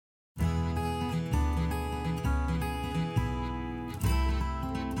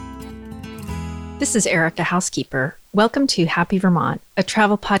This is Erica Housekeeper. Welcome to Happy Vermont, a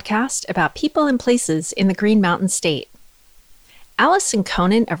travel podcast about people and places in the Green Mountain State. Allison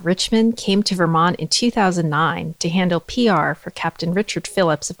Conant of Richmond came to Vermont in 2009 to handle PR for Captain Richard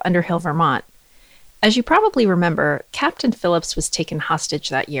Phillips of Underhill, Vermont. As you probably remember, Captain Phillips was taken hostage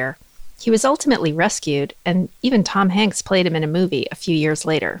that year. He was ultimately rescued, and even Tom Hanks played him in a movie a few years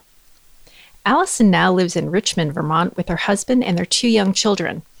later. Allison now lives in Richmond, Vermont with her husband and their 2 young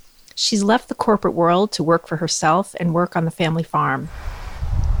children. She's left the corporate world to work for herself and work on the family farm.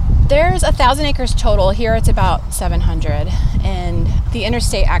 There's 1,000 acres total. Here it's about 700. And the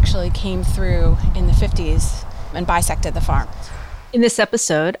interstate actually came through in the 50s and bisected the farm. In this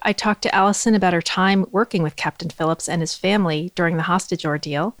episode, I talked to Allison about her time working with Captain Phillips and his family during the hostage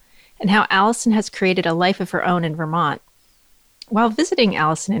ordeal, and how Allison has created a life of her own in Vermont. While visiting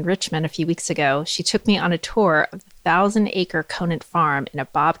Allison in Richmond a few weeks ago, she took me on a tour of the 1,000-acre Conant farm in a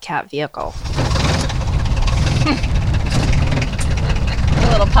Bobcat vehicle. A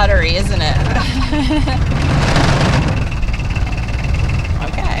little puttery, isn't it?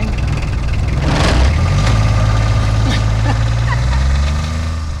 Okay.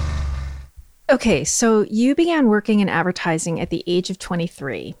 Okay, so you began working in advertising at the age of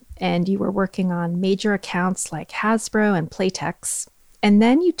 23, and you were working on major accounts like Hasbro and Playtex. And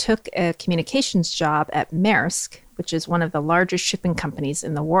then you took a communications job at Maersk, which is one of the largest shipping companies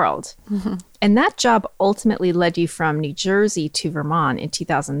in the world. Mm-hmm. And that job ultimately led you from New Jersey to Vermont in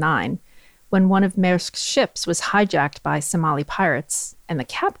 2009, when one of Maersk's ships was hijacked by Somali pirates, and the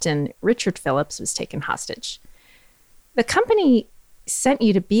captain, Richard Phillips, was taken hostage. The company sent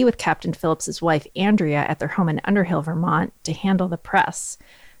you to be with Captain Phillips's wife, Andrea, at their home in Underhill, Vermont, to handle the press.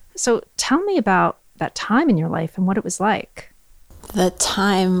 So tell me about that time in your life and what it was like. The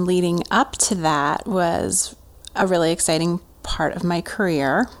time leading up to that was a really exciting part of my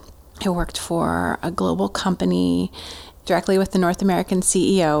career. I worked for a global company directly with the North American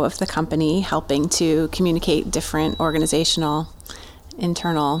CEO of the company, helping to communicate different organizational,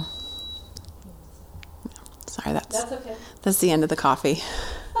 internal... Sorry, that's okay. That's the end of the coffee.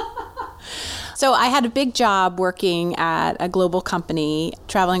 So I had a big job working at a global company,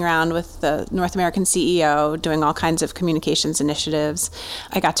 traveling around with the North American CEO, doing all kinds of communications initiatives.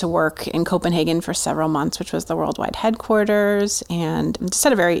 I got to work in Copenhagen for several months, which was the worldwide headquarters, and just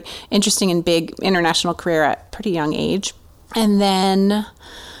had a very interesting and big international career at a pretty young age. And then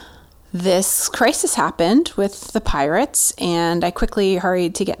this crisis happened with the pirates, and I quickly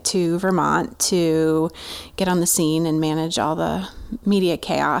hurried to get to Vermont to get on the scene and manage all the media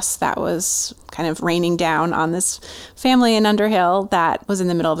chaos that was kind of raining down on this family in Underhill that was in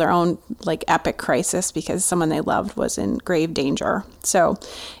the middle of their own epic crisis because someone they loved was in grave danger. So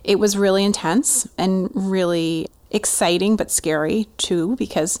it was really intense and really exciting, but scary too,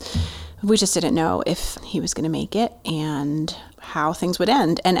 because we just didn't know if he was going to make it and how things would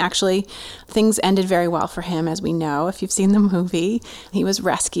end. And actually, things ended very well for him, as we know, if you've seen the movie. He was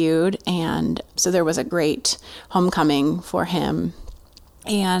rescued, and so there was a great homecoming for him.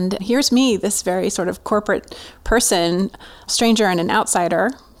 And here's me, this very sort of corporate person, stranger and an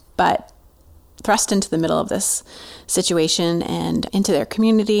outsider, but thrust into the middle of this situation and into their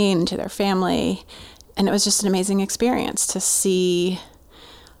community and into their family. And it was just an amazing experience to see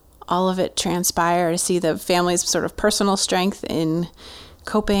all of it transpire, to see the family's sort of personal strength in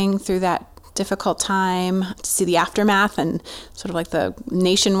coping through that difficult time, to see the aftermath and sort of the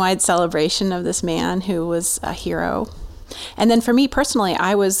nationwide celebration of this man who was a hero. And then for me personally,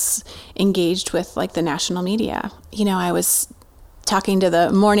 I was engaged with the national media. I was talking to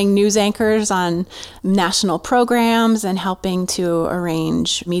the morning news anchors on national programs and helping to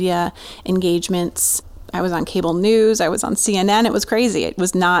arrange media engagements. I was on cable news. I was on CNN. It was crazy. It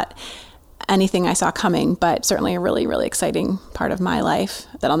was not anything I saw coming, but certainly a really, really exciting part of my life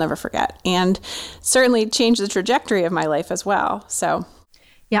that I'll never forget, and certainly changed the trajectory of my life as well. So,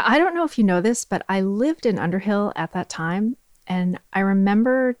 yeah, I don't know if you know this, but I lived in Underhill at that time, and I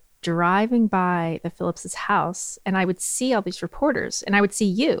remember driving by the Phillips's house, and I would see all these reporters, and I would see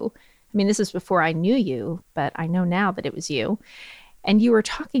you. I mean, this is before I knew you, but I know now that it was you. And you were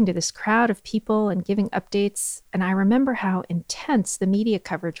talking to this crowd of people and giving updates. And I remember how intense the media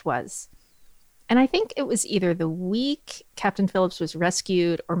coverage was. And I think it was either the week Captain Phillips was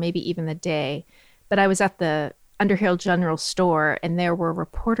rescued or maybe even the day. But I was at the Underhill General Store and there were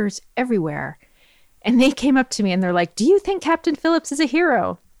reporters everywhere. And they came up to me and they're like, "Do you think Captain Phillips is a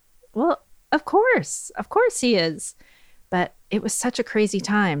hero?" Well, of course he is. But it was such a crazy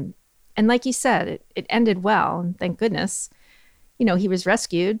time. And like you said, it ended well, and thank goodness. He was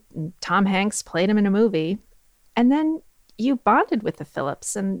rescued, and Tom Hanks played him in a movie. And then you bonded with the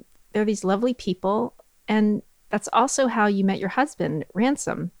Phillips, and they're these lovely people. And that's also how you met your husband,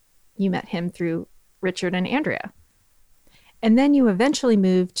 Ransom. You met him through Richard and Andrea. And then you eventually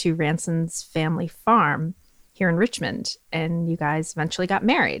moved to Ransom's family farm here in Richmond, and you guys eventually got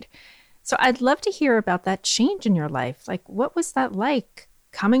married. So I'd love to hear about that change in your life. Like, what was that like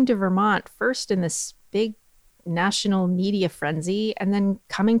coming to Vermont first in this big national media frenzy and then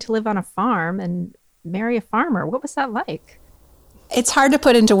coming to live on a farm and marry a farmer? What was that like? It's hard to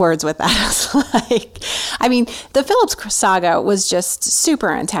put into words what that was like. I mean, the Phillips saga was just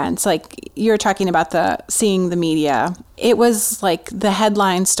super intense. Like, you're talking about seeing the media. It was like the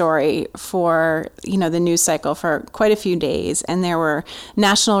headline story for, the news cycle for quite a few days. And there were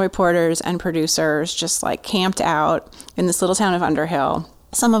national reporters and producers just like camped out in this little town of Underhill.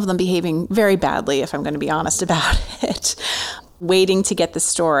 Some of them behaving very badly, if I'm going to be honest about it, waiting to get the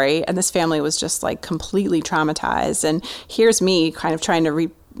story. And this family was just like completely traumatized. And here's me kind of trying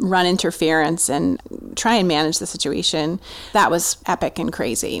to run interference and try and manage the situation. That was epic and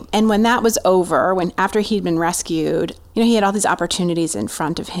crazy. And when that was over, after he'd been rescued, he had all these opportunities in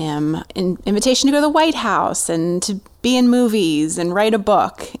front of him, an invitation to go to the White House and to be in movies and write a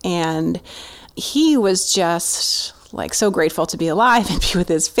book. And he was just like so grateful to be alive and be with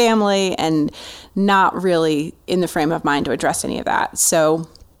his family and not really in the frame of mind to address any of that. So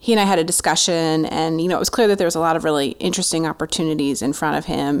he and I had a discussion, and, it was clear that there was a lot of really interesting opportunities in front of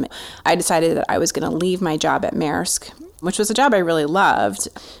him. I decided that I was going to leave my job at Maersk, which was a job I really loved,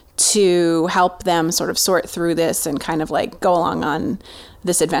 to help them sort of sort through this and kind of like go along on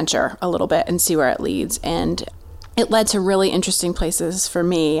this adventure a little bit and see where it leads. And it led to really interesting places for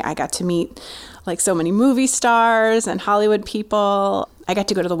me. I got to meet like so many movie stars and Hollywood people. I got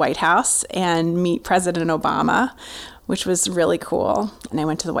to go to the White House and meet President Obama, which was really cool. And I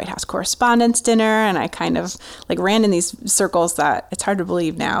went to the White House Correspondents' Dinner, and I kind of like ran in these circles that it's hard to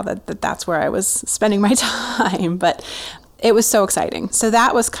believe now that that's where I was spending my time. But it was so exciting. So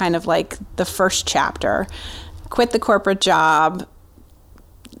that was kind of like the first chapter. Quit the corporate job,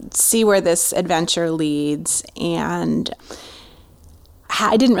 see where this adventure leads. And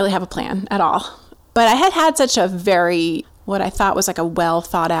I didn't really have a plan at all. But I had such a what I thought was like a well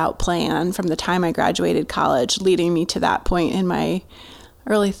thought out plan from the time I graduated college, leading me to that point in my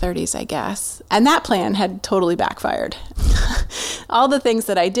early 30s, I guess. And that plan had totally backfired. All the things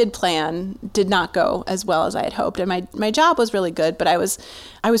that I did plan did not go as well as I had hoped. And my job was really good, but I was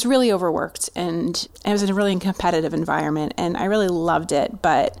really overworked, and I was in a really competitive environment, and I really loved it,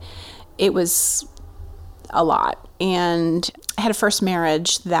 but it was a lot. And I had a first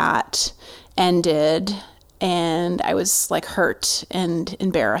marriage that ended, and I was like hurt and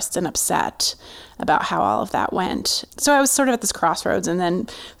embarrassed and upset about how all of that went. So I was sort of at this crossroads, and then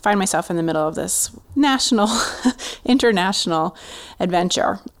find myself in the middle of this national, international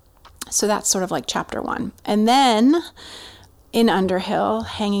adventure. So that's sort of like chapter one. And then in Underhill,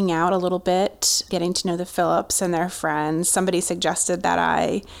 hanging out a little bit, getting to know the Phillips and their friends, somebody suggested that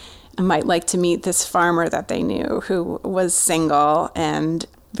I might like to meet this farmer that they knew who was single and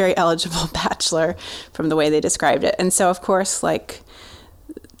very eligible bachelor from the way they described it. And so, of course, like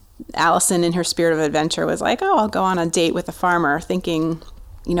Allison in her spirit of adventure was like, oh, I'll go on a date with a farmer, thinking,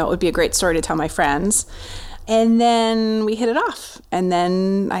 it would be a great story to tell my friends. And then we hit it off. And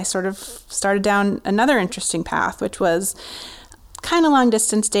then I sort of started down another interesting path, which was kind of long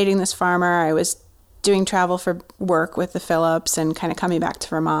distance dating this farmer. I was doing travel for work with the Phillips and kind of coming back to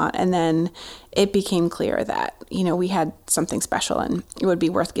Vermont. And then it became clear that, we had something special and it would be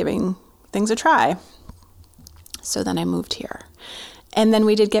worth giving things a try. So then I moved here. And then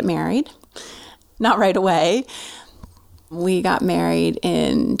we did get married, not right away. We got married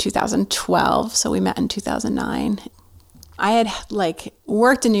in 2012, so we met in 2009. I had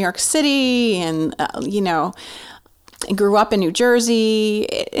worked in New York City and, I grew up in New Jersey,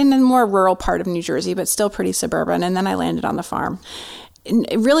 in a more rural part of New Jersey, but still pretty suburban. And then I landed on the farm. And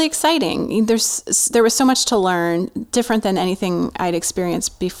really exciting. There was so much to learn, different than anything I'd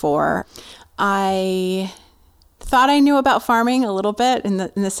experienced before. I thought I knew about farming a little bit in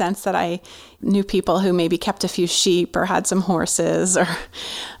the sense that I knew people who maybe kept a few sheep or had some horses or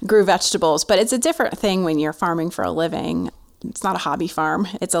grew vegetables. But it's a different thing when you're farming for a living. It's not a hobby farm.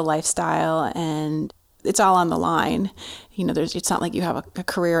 It's a lifestyle, and it's all on the line. It's not like you have a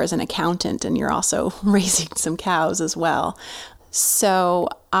career as an accountant and you're also raising some cows as well. So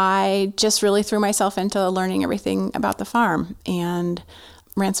I just really threw myself into learning everything about the farm. And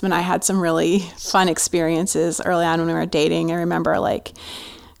Ransom and I had some really fun experiences early on when we were dating. I remember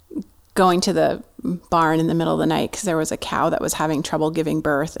going to the barn in the middle of the night because there was a cow that was having trouble giving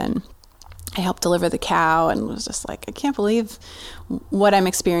birth, and I helped deliver the cow and was just like, I can't believe what I'm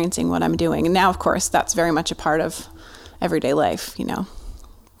experiencing, what I'm doing. And now, of course, that's very much a part of everyday life.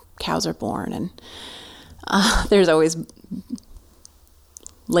 Cows are born, and there's always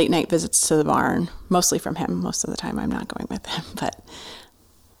late night visits to the barn, mostly from him. Most of the time I'm not going with him. But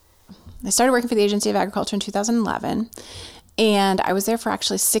I started working for the Agency of Agriculture in 2011, and I was there for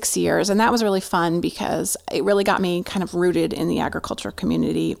actually 6 years. And that was really fun because it really got me kind of rooted in the agriculture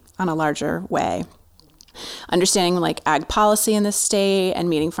community on a larger way. Understanding like ag policy in the state and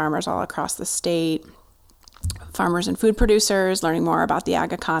meeting farmers all across the state, farmers and food producers, learning more about the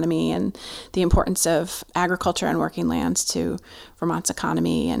ag economy and the importance of agriculture and working lands to Vermont's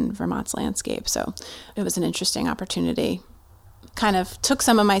economy and Vermont's landscape. So it was an interesting opportunity. Kind of took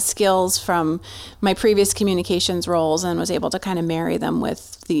some of my skills from my previous communications roles and was able to kind of marry them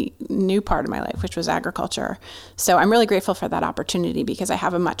with the new part of my life, which was agriculture. So I'm really grateful for that opportunity because I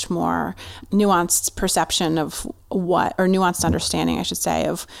have a much more nuanced perception of nuanced understanding, I should say,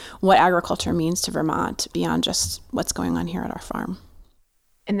 of what agriculture means to Vermont beyond just what's going on here at our farm.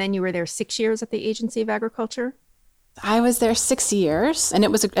 And then you were there 6 years at the Agency of Agriculture? I was there 6 years, and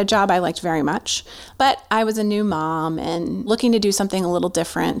it was a job I liked very much. But I was a new mom and looking to do something a little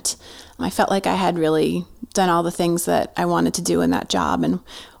different. I felt like I had really done all the things that I wanted to do in that job and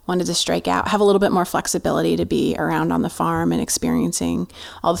wanted to strike out, have a little bit more flexibility to be around on the farm and experiencing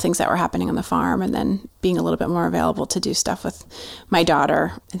all the things that were happening on the farm, and then being a little bit more available to do stuff with my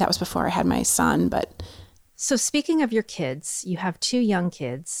daughter. That was before I had my son. So speaking of your kids, you have 2 young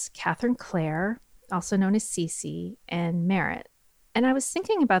kids, Catherine Claire, also known as Cece, and Merritt. And I was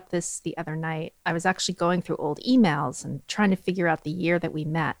thinking about this the other night. I was actually going through old emails and trying to figure out the year that we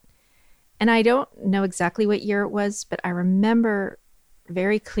met. And I don't know exactly what year it was, but I remember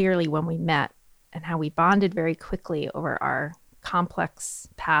very clearly when we met and how we bonded very quickly over our complex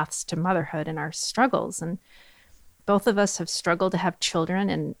paths to motherhood and our struggles. And both of us have struggled to have children,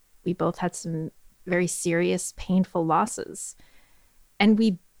 and we both had some very serious, painful losses. And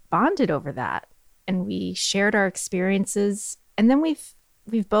we bonded over that. And we shared our experiences, and then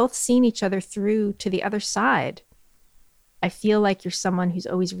we've both seen each other through to the other side. I feel like you're someone who's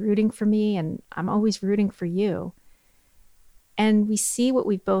always rooting for me, and I'm always rooting for you. And we see what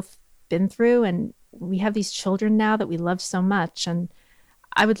we've both been through, and we have these children now that we love so much. And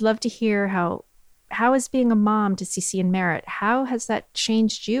I would love to hear how is being a mom to Cece and Merritt, how has that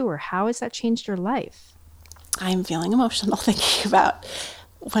changed you, or how has that changed your life? I'm feeling emotional thinking about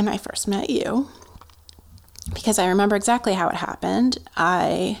when I first met you, because I remember exactly how it happened.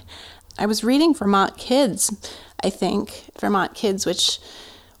 I was reading Vermont Kids, I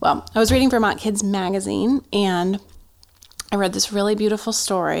was reading Vermont Kids magazine, and I read this really beautiful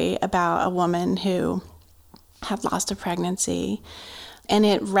story about a woman who had lost a pregnancy, and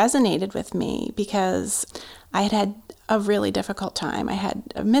it resonated with me because I had a really difficult time. I had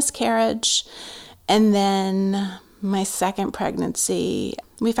a miscarriage, and then my second pregnancy,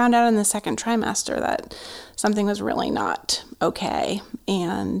 we found out in the second trimester that something was really not okay,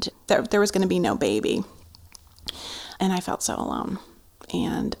 and there was going to be no baby. And I felt so alone.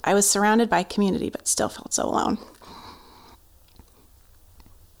 And I was surrounded by community, but still felt so alone.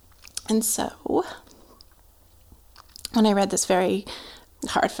 And so when I read this very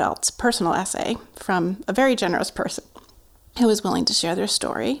heartfelt personal essay from a very generous person who was willing to share their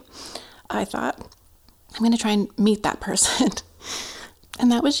story, I thought, I'm going to try and meet that person.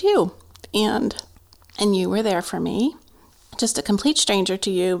 And that was you. And you were there for me, just a complete stranger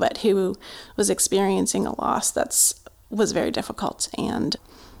to you, but who was experiencing a loss was very difficult. And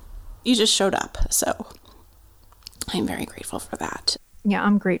you just showed up. So I'm very grateful for that. Yeah,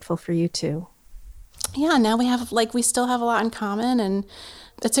 I'm grateful for you too. Yeah, now we still have a lot in common, and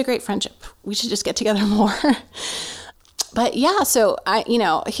it's a great friendship. We should just get together more. But yeah, so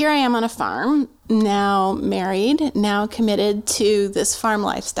here I am on a farm, now married, now committed to this farm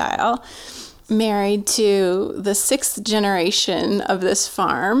lifestyle, married to the 6th generation of this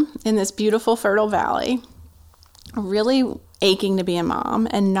farm in this beautiful, fertile valley, really aching to be a mom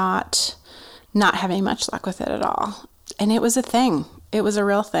and not having much luck with it at all. And it was a thing. It was a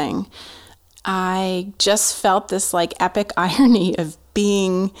real thing. I just felt this epic irony of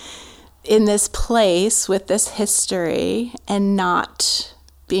being in this place with this history and not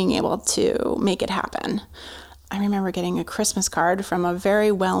being able to make it happen. I remember getting a Christmas card from a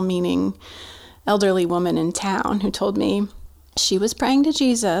very well-meaning elderly woman in town who told me she was praying to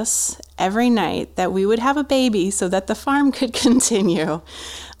Jesus every night that we would have a baby so that the farm could continue.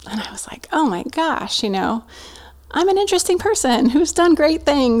 And I was like, oh my gosh, I'm an interesting person who's done great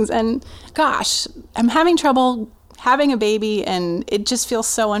things. And gosh, I'm having trouble having a baby, and it just feels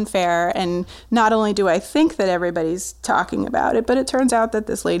so unfair. And not only do I think that everybody's talking about it, but it turns out that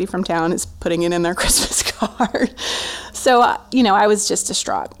this lady from town is putting it in their Christmas card. So, I was just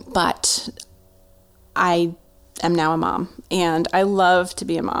distraught. But I am now a mom, and I love to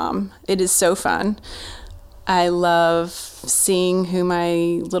be a mom. It is so fun. I love seeing who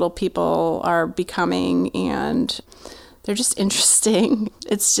my little people are becoming, and they're just interesting.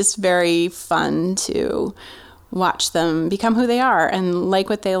 It's just very fun to watch them become who they are and like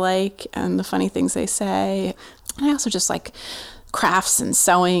what they like and the funny things they say. And I also just like crafts and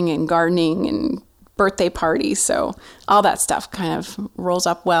sewing and gardening and birthday parties. So all that stuff kind of rolls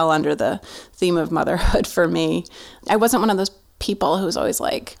up well under the theme of motherhood for me. I wasn't one of those people who was always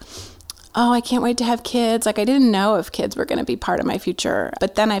like, oh, I can't wait to have kids. Like, I didn't know if kids were going to be part of my future.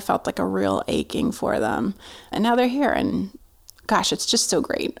 But then I felt like a real aching for them. And now they're here. And gosh, it's just so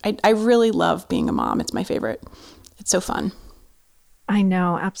great. I really love being a mom. It's my favorite. It's so fun. I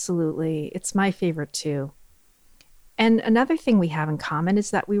know, absolutely. It's my favorite too. And another thing we have in common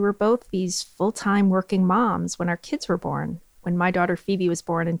is that we were both these full-time working moms when our kids were born. When my daughter Phoebe was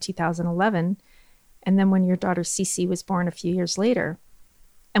born in 2011, and then when your daughter Cece was born a few years later.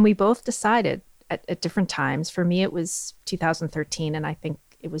 And we both decided at different times. For me, it was 2013, and I think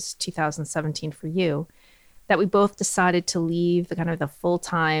it was 2017 for you, that we both decided to leave the kind of the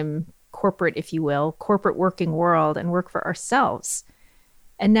full-time corporate, if you will, corporate working world and work for ourselves.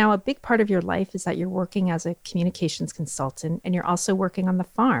 And now a big part of your life is that you're working as a communications consultant, and you're also working on the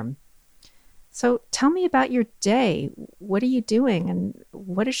farm. So tell me about your day. What are you doing, and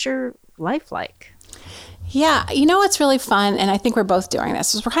what is your life like? Yeah, what's really fun, and I think we're both doing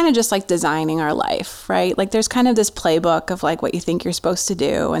this, is we're kind of just like designing our life, right? Like there's kind of this playbook of like what you think you're supposed to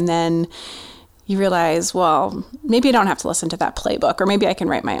do, and then you realize, well, maybe I don't have to listen to that playbook, or maybe I can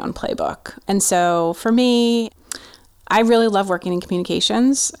write my own playbook. And so for me, I really love working in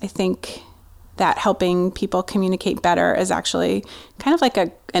communications. I think that helping people communicate better is actually kind of like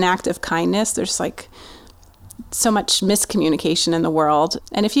an act of kindness. There's like so much miscommunication in the world.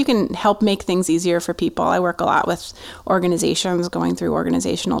 And if you can help make things easier for people, I work a lot with organizations going through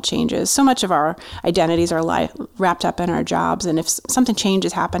organizational changes. So much of our identities are wrapped up in our jobs. And if something change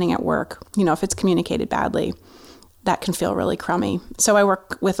is happening at work, if it's communicated badly, that can feel really crummy. So I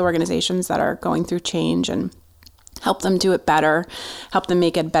work with organizations that are going through change and help them do it better, help them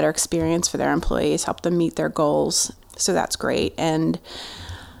make a better experience for their employees, help them meet their goals. So that's great. And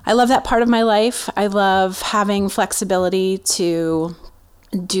I love that part of my life. I love having flexibility to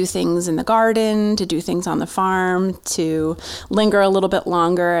do things in the garden, to do things on the farm, to linger a little bit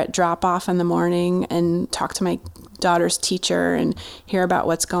longer at drop-off in the morning and talk to my daughter's teacher and hear about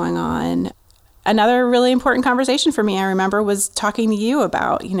what's going on. Another really important conversation for me, I remember, was talking to you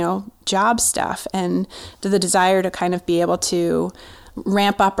about, job stuff and the desire to kind of be able to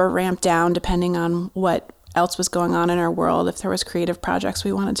ramp up or ramp down depending on what else was going on in our world, if there was creative projects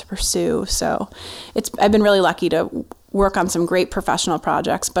we wanted to pursue. So I've been really lucky to work on some great professional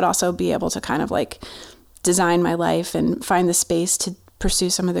projects, but also be able to kind of like design my life and find the space to pursue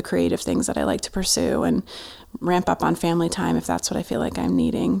some of the creative things that I like to pursue and ramp up on family time if that's what I feel like I'm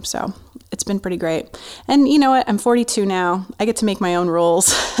needing. So it's been pretty great. And you know what? I'm 42 now. I get to make my own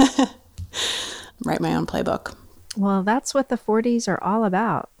rules, write my own playbook. Well, that's what the 40s are all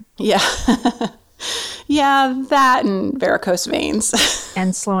about. Yeah. Yeah, that and varicose veins.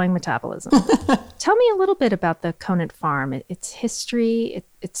 And slowing metabolism. Tell me a little bit about the Conant Farm, its history.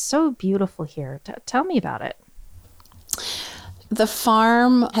 It's so beautiful here. Tell me about it. The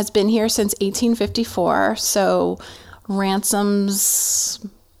farm has been here since 1854. So Ransom's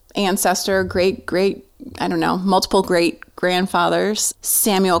ancestor, multiple great grandfathers,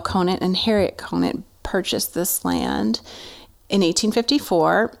 Samuel Conant and Harriet Conant, purchased this land in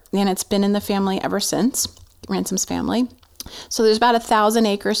 1854, and it's been in the family ever since, Ransom's family. So there's about 1,000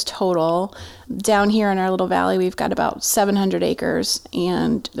 acres total. Down here in our little valley, we've got about 700 acres,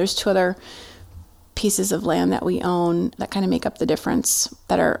 and there's 2 other pieces of land that we own that kind of make up the difference,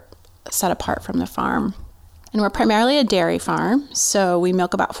 that are set apart from the farm. And we're primarily a dairy farm, so we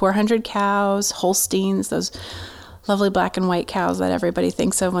milk about 400 cows, Holsteins, those lovely black and white cows that everybody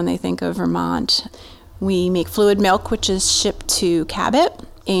thinks of when they think of Vermont. We make fluid milk, which is shipped to Cabot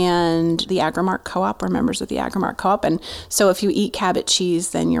and the Agrimark Co-op. We're members of the Agrimark Co-op. And so if you eat Cabot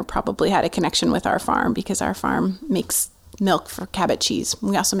cheese, then you're probably had a connection with our farm, because our farm makes milk for Cabot cheese.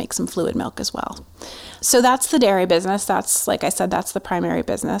 We also make some fluid milk as well. So that's the dairy business. That's, like I said, that's the primary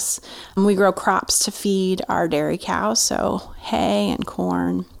business. We grow crops to feed our dairy cows, so hay and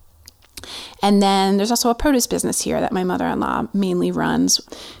corn. And then there's also a produce business here that my mother-in-law mainly runs,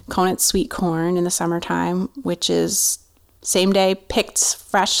 Conant Sweet Corn in the summertime, which is same day picked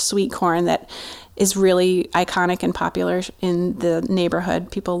fresh sweet corn that is really iconic and popular in the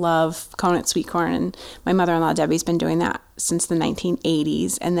neighborhood. People love Conant Sweet Corn, and my mother-in-law Debbie's been doing that since the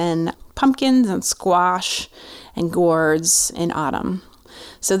 1980s. And then pumpkins and squash and gourds in autumn.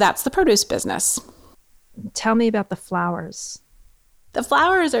 So that's the produce business. Tell me about the flowers. The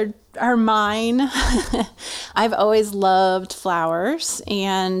flowers are mine. I've always loved flowers.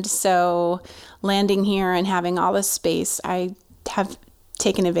 And so landing here and having all this space, I have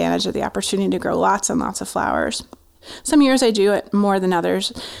taken advantage of the opportunity to grow lots and lots of flowers. Some years I do it more than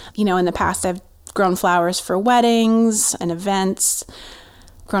others. You know, in the past I've grown flowers for weddings and events,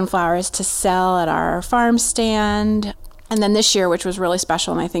 grown flowers to sell at our farm stand. And then this year, which was really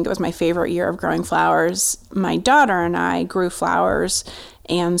special, and I think it was my favorite year of growing flowers, my daughter and I grew flowers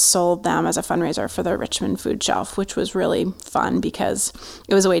and sold them as a fundraiser for the Richmond Food Shelf, which was really fun because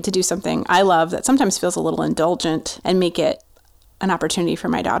it was a way to do something I love that sometimes feels a little indulgent and make it an opportunity for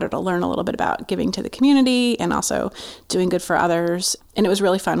my daughter to learn a little bit about giving to the community and also doing good for others. And it was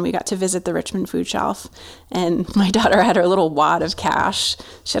really fun. We got to visit the Richmond Food Shelf, and my daughter had her little wad of cash.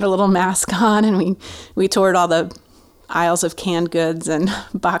 She had a little mask on, and we toured all the aisles of canned goods and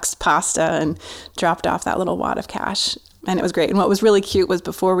boxed pasta and dropped off that little wad of cash. And it was great. And what was really cute was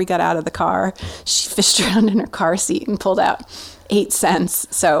before we got out of the car, she fished around in her car seat and pulled out 8 cents.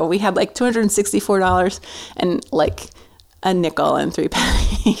 So we had like $264 and like a nickel and 3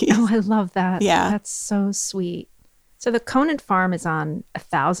 pennies. Oh, I love that. Yeah. That's so sweet. So the Conant farm is on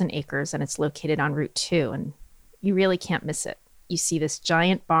 1,000 acres and it's located on Route 2, and you really can't miss it. You see this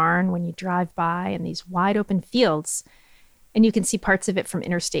giant barn when you drive by and these wide open fields, and you can see parts of it from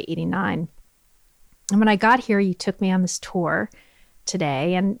Interstate 89. And when I got here, you took me on this tour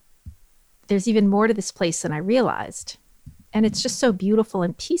today, and there's even more to this place than I realized. And it's just so beautiful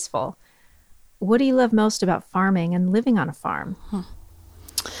and peaceful. What do you love most about farming and living on a farm?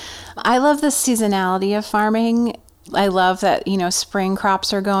 I love the seasonality of farming. I love that, you know, spring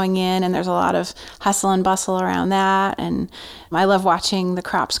crops are going in and there's a lot of hustle and bustle around that. And I love watching the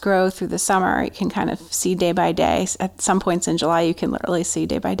crops grow through the summer. You can kind of see day by day. At some points in July, you can literally see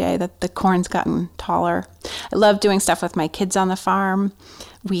day by day that the corn's gotten taller. I love doing stuff with my kids on the farm.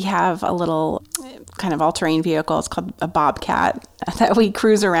 We have a little kind of all-terrain vehicle. It's called a Bobcat that we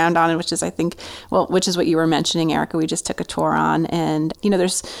cruise around on, which is, I think, which is what you were mentioning, Erica. We just took a tour on. And, you know,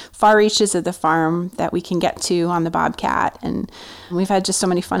 there's far reaches of the farm that we can get to on the Bobcat. And we've had just so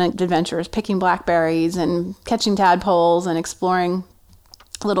many fun adventures, picking blackberries and catching tadpoles and exploring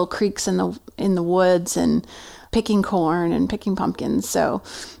little creeks in the woods and picking corn and picking pumpkins. So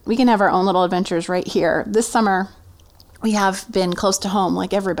we can have our own little adventures right here. This summer, we have been close to home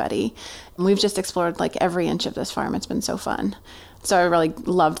like everybody. And we've just explored like every inch of this farm. It's been so fun. So I really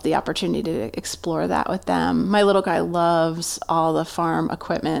loved the opportunity to explore that with them. My little guy loves all the farm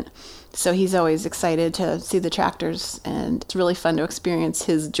equipment. So he's always excited to see the tractors, and it's really fun to experience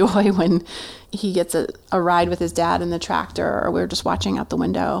his joy when he gets a ride with his dad in the tractor, or we're just watching out the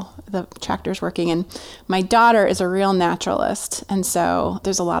window, the tractor's working. And my daughter is a real naturalist, and so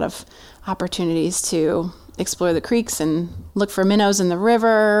there's a lot of opportunities to explore the creeks and look for minnows in the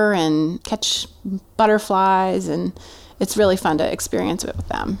river and catch butterflies, and it's really fun to experience it with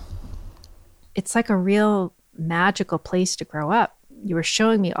them. It's like a real magical place to grow up. You were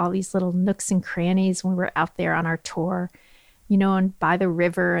showing me all these little nooks and crannies when we were out there on our tour, you know, and by the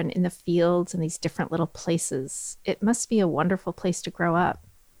river and in the fields and these different little places. It must be a wonderful place to grow up.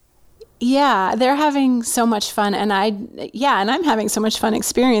 Yeah, they're having so much fun, and I'm having so much fun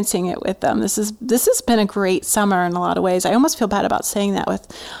experiencing it with them. This has been a great summer in a lot of ways. I almost feel bad about saying that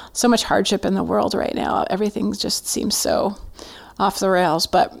with so much hardship in the world right now. Everything just seems so off the rails,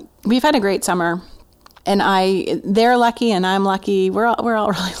 but we've had a great summer. And they're lucky and I'm lucky. We're all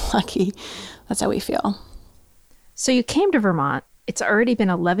really lucky. That's how we feel. So you came to Vermont. It's already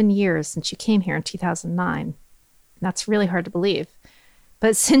been 11 years since you came here in 2009. That's really hard to believe.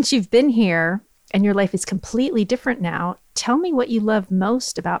 But since you've been here and your life is completely different now, tell me what you love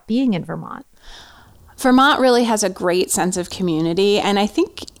most about being in Vermont. Vermont really has a great sense of community. And I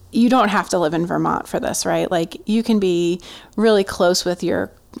think you don't have to live in Vermont for this, right? Like, you can be really close with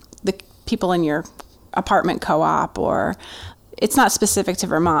the people in your apartment co-op, or it's not specific to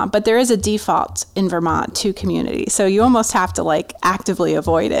Vermont, but there is a default in Vermont to community. So you almost have to like actively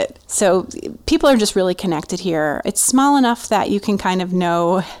avoid it. So people are just really connected here. It's small enough that you can kind of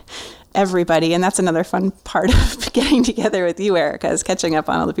know everybody. And that's another fun part of getting together with you, Erica, is catching up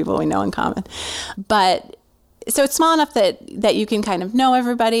on all the people we know in common. But So it's small enough that you can kind of know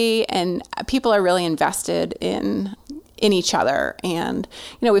everybody, and people are really invested in each other. And,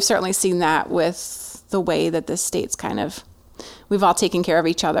 we've certainly seen that with the way that the state's we've all taken care of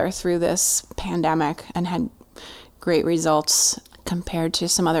each other through this pandemic and had great results compared to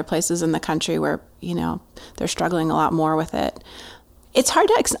some other places in the country where, they're struggling a lot more with it. It's hard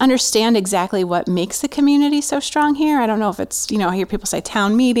to understand exactly what makes the community so strong here. I don't know if it's, I hear people say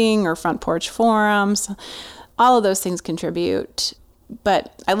town meeting or front porch forums. All of those things contribute.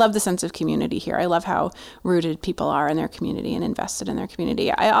 But I love the sense of community here. I love how rooted people are in their community and invested in their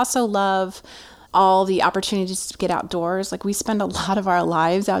community. I also love all the opportunities to get outdoors. Like, we spend a lot of our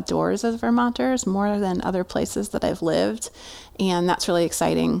lives outdoors as Vermonters, more than other places that I've lived. And that's really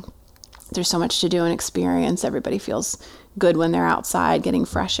exciting. There's so much to do and experience. Everybody feels good when they're outside getting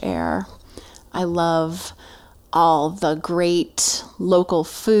fresh air. I love all the great local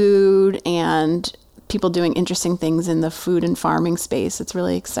food and people doing interesting things in the food and farming space. It's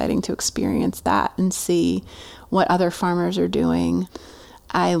really exciting to experience that and see what other farmers are doing.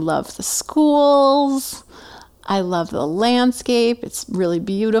 I love the schools. I love the landscape. It's really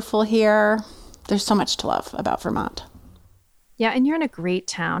beautiful here. There's so much to love about Vermont. Yeah, and you're in a great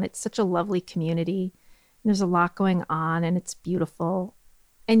town. It's such a lovely community. There's a lot going on, and it's beautiful.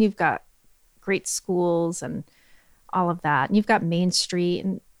 And you've got great schools and all of that. And you've got Main Street,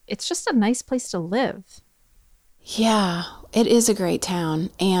 and it's just a nice place to live. Yeah, it is a great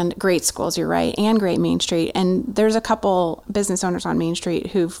town and great schools, you're right, and great Main Street. And there's a couple business owners on Main Street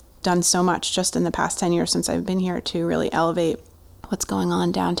who've done so much just in the past 10 years since I've been here to really elevate what's going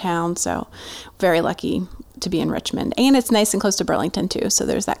on downtown. So very lucky to be in Richmond. And it's nice and close to Burlington too, so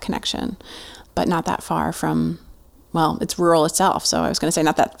there's that connection, but not that far from, well, it's rural itself. So I was going to say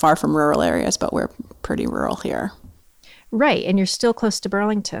not that far from rural areas, but we're pretty rural here. Right, and you're still close to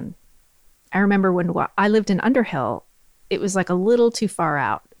Burlington. I remember when I lived in Underhill, it was like a little too far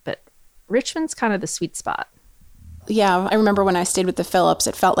out, but Richmond's kind of the sweet spot. Yeah, I remember when I stayed with the Phillips,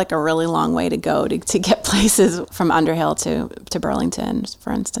 it felt like a really long way to go to get places from Underhill to Burlington,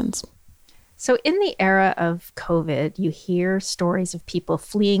 for instance. So in the era of COVID, you hear stories of people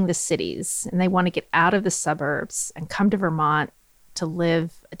fleeing the cities, and they want to get out of the suburbs and come to Vermont to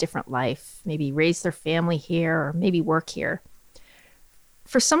live a different life, maybe raise their family here or maybe work here.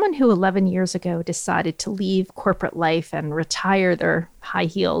 For someone who 11 years ago decided to leave corporate life and retire their high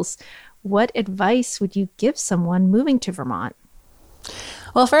heels, what advice would you give someone moving to Vermont?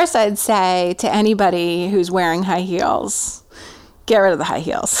 Well, first I'd say to anybody who's wearing high heels, get rid of the high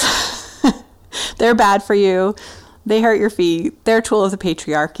heels. They're bad for you. They hurt your feet. They're a tool of the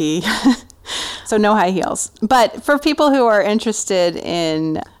patriarchy. So no high heels. But for people who are interested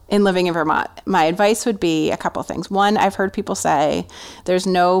in living in Vermont, my advice would be a couple things. One, I've heard people say there's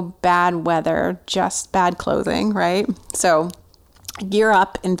no bad weather, just bad clothing, right? So gear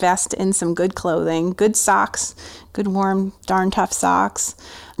up, invest in some good clothing, good socks, good warm, darn tough socks,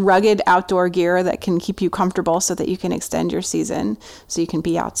 rugged outdoor gear that can keep you comfortable so that you can extend your season so you can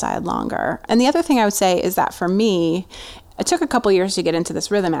be outside longer. And the other thing I would say is that for me, it took a couple years to get into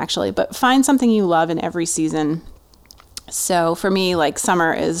this rhythm actually, but find something you love in every season. So for me, like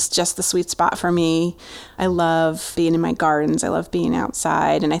summer is just the sweet spot for me. I love being in my gardens. I love being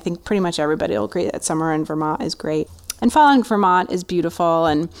outside. And I think pretty much everybody will agree that summer in Vermont is great. And fall in Vermont is beautiful.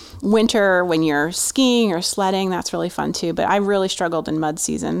 And winter, when you're skiing or sledding, that's really fun too. But I really struggled in mud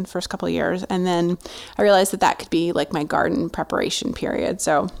season first couple of years. And then I realized that could be like my garden preparation period.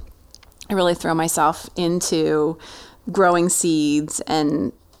 So I really throw myself into growing seeds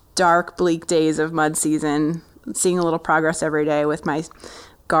and dark, bleak days of mud season, seeing a little progress every day with my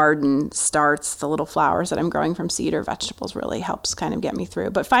garden starts, the little flowers that I'm growing from seed or vegetables really helps kind of get me through.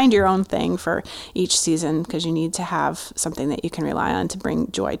 But find your own thing for each season because you need to have something that you can rely on to bring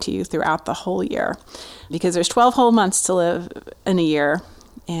joy to you throughout the whole year. Because there's 12 whole months to live in a year,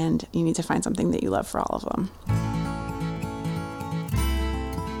 and you need to find something that you love for all of them.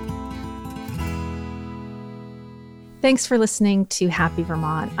 Thanks for listening to Happy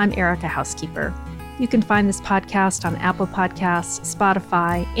Vermont. I'm Erica Housekeeper. You can find this podcast on Apple Podcasts,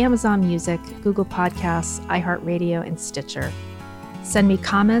 Spotify, Amazon Music, Google Podcasts, iHeartRadio, and Stitcher. Send me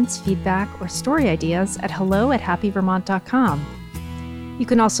comments, feedback, or story ideas at hello@happyvermont.com. You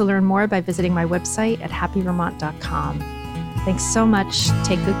can also learn more by visiting my website at happyvermont.com. Thanks so much.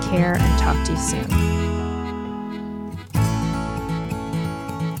 Take good care and talk to you soon.